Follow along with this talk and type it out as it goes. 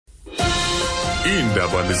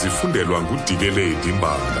Iindaba nizifundelwa nguDikeledi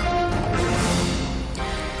Mbala.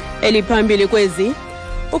 Eliphambili kwezi,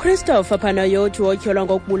 uChristopher Panayiotou otyholwa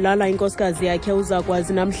ngokubulala inkosikazi yakhe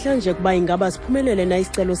uzakwazi namhlanje kuba ingaba siphumelele na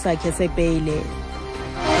isicelo sakhe sebheyile.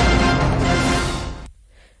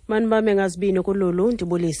 Manibame ngazibini kululu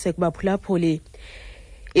ndibulise kubaphulaphuli.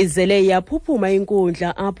 Izele iyaphuphuma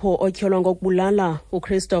inkundla apho otyholwa ngokubulala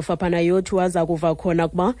uChristopher Panayiotou azakuva khona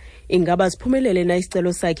ukuba ingaba siphumelele na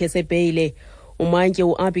isicelo sakhe sebheyile. Umantyi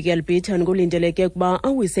uAbigail Beaton kulindeleke ukuba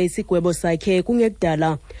awise isigwebo sakhe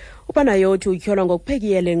kungekudala. uPanayiotou utyholwa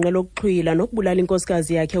ngokuphekiyelenqe lokuxhwila nokubulala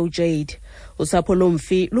inkosikazi yakhe uJade. Usapho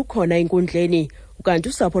lomfi lukhona enkundleni, ukanti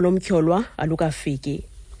usapho lomtyholwa alukafiki.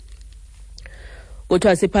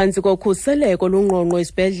 Kuthiwa siphantsi kokhuseleko lungqongqo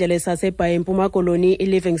isibhedlele saseBhayi eMpuma Koloni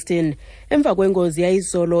iLivingston emva kwengozi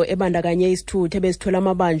yayizolo ebandakanye isithuthi ebesithwele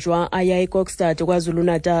amabanjwa aya eKokstad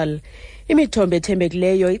KwaZulu-Natal. Imithombo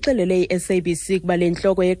ethembekileyo ixelele iSABC kuba le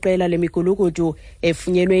ntloko yeqela lemigulukudu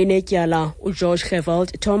efunyenwe inetyala uGeorge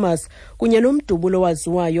Gewald Thomas kunye nomdubulo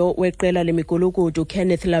waziwayo weqela lemigulukudu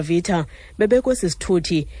Kenneth Lavita bebekwesi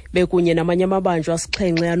sithuthi bekunye namanye amabanjwa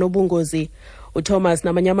asixhenxe anobungozi. uThomas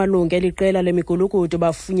namanye amalungu eliqela lemigulukudu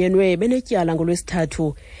bafunyenwe benetyala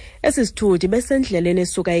ngolwesithathu. Esi sithuthi besendleleni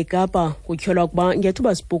esuka eKapa kutyholwa ukuba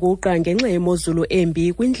ngethuba sibhukuqa ngenxa yemozulu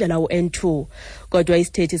embi kwindlela u-N2. Kodwa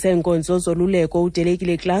isithethi seenkonzo zoluleko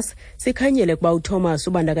uDelekile Class sikhanyele kuba uThomas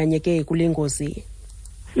ubandakanyeke kule ngozi.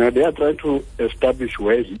 Now they are trying to establish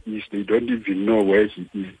where he is. They don't even know where he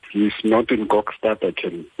is. He's not in Kokstad, I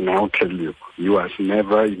can now tell you. He was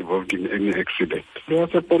never involved in any accident. There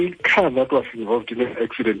was a police car that was involved in an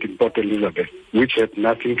accident in Port Elizabeth, which had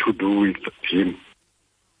nothing to do with him.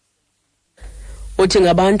 Uthi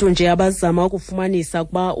ngabantu nje abazama ukufumanisa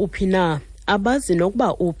kuba uphi na, abazi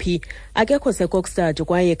nokuba uphi, akekho seKokstad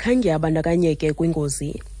kwaye khange abandakanyeke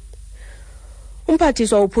kwingozi.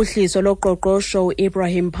 Umphathiswa uphuhliso loqoqosho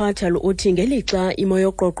Ibrahim Patel uthi ngelixa imo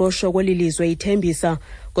yoqoqosho kweli lizwe ithembisa,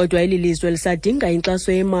 kodwa eli lizwe lisadinga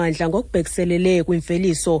inkxaso yemandla ngokubhekiselele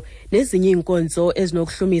kwimveliso nezinye iinkonzo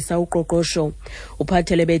ezinokuhlumisa uqoqosho.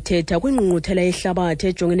 uPatel bethetha kwingqungquthela yehlabathi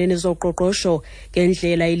ejongene nezoqoqosho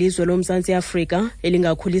ngendlela ilizwe loMzantsi Afrika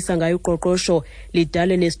elingakhulisa ngayo uqoqosho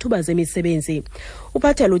lidale nesithuba zemisebenzi.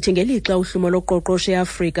 uPatel uthi ngelixa uhlumo loqoqosho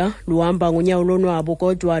eAfrika luhamba ngonyawo lonwabo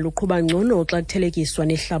kodwa luqhuba ngcono xa kuthelekiswa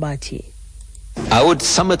nehlabathi. I would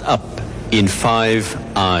sum it up in 5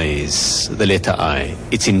 I's, the letter I.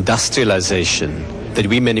 It's industrialization, that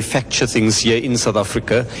we manufacture things here in South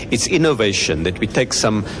Africa. It's innovation, that we take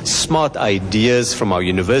some smart ideas from our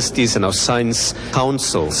universities and our science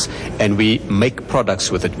councils and we make products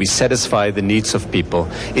with it. We satisfy the needs of people.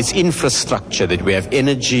 It's infrastructure, that we have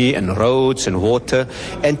energy and roads and water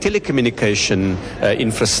and telecommunication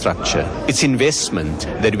infrastructure. It's investment,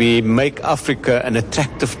 that we make Africa an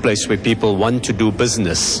attractive place where people want to do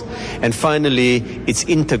business. And finally, it's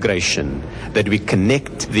integration, that we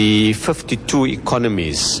connect the 52 economies.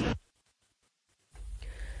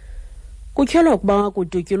 Kutyholwa ukuba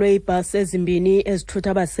kudutyulwe iibhasi ezimbini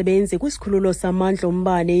ezithutha abasebenzi kwisikhululo samandla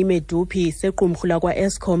ombane iMeduphi sequmrhu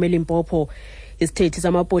lakwa-Eskom eLimpopo. Isithethi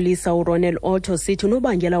samapolisa uRonel Otto sithi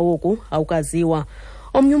unobangela woku awukaziwa.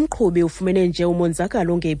 Omnye umqhubi ufumene nje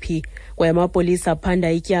umonzakalo ongephi, kwaye amapolisa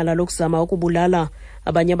aphanda ityala lokuzama ukubulala.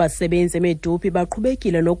 Abanye abasebenzi eMeduphi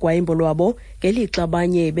baqhubekile nogwayimbo lwabo ngelixa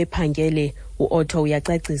abanye bephangele. uOtto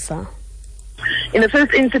uyacacisa. In the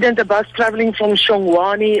first incident, a bus traveling from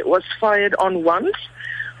Shongwani was fired on once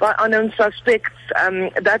by unknown suspects.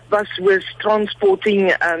 That bus was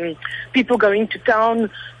transporting people going to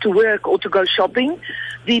town to work or to go shopping.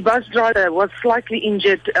 The bus driver was slightly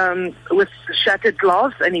injured with shattered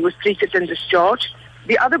glass and he was treated and discharged.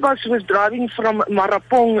 The other bus was driving from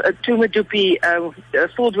Marapong to Medupi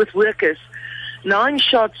filled with workers. 9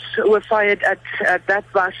 shots were fired at that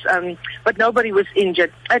bus, but nobody was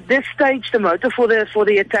injured. At this stage, the motive for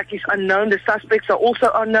the attack is unknown. The suspects are also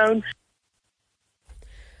unknown.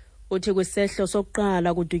 Uthi kwisehlo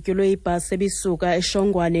sokuqala kudutyulwe ibhasi ebisuka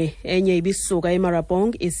eShongwane enye ibisuka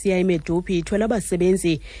eMarapong isiya eMeduphi ithwele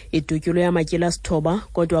abasebenzi idutyulwe amatyeli asithoba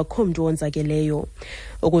kodwa akho mntu wonzakeleyo.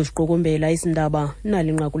 Ukuziqukumbela izindaba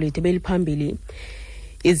nalinqaku lethu beliphambili.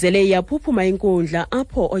 Izele iyaphuphuma inkundla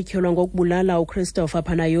apho otyholwa ngokubulala uChristopher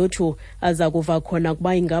Panayiotou azakuva khona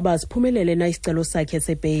ukuba ingaba siphumelele na isicelo sakhe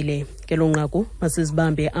sebheyile. Ngelo nqaku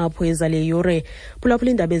masizibambe apho ezale yure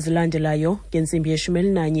phulaphula indaba ezilandelayo ngentsimbi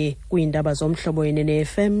ye-11 kwiindaba zomhlobo yenene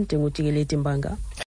FM ndinguDikeledi Mbala.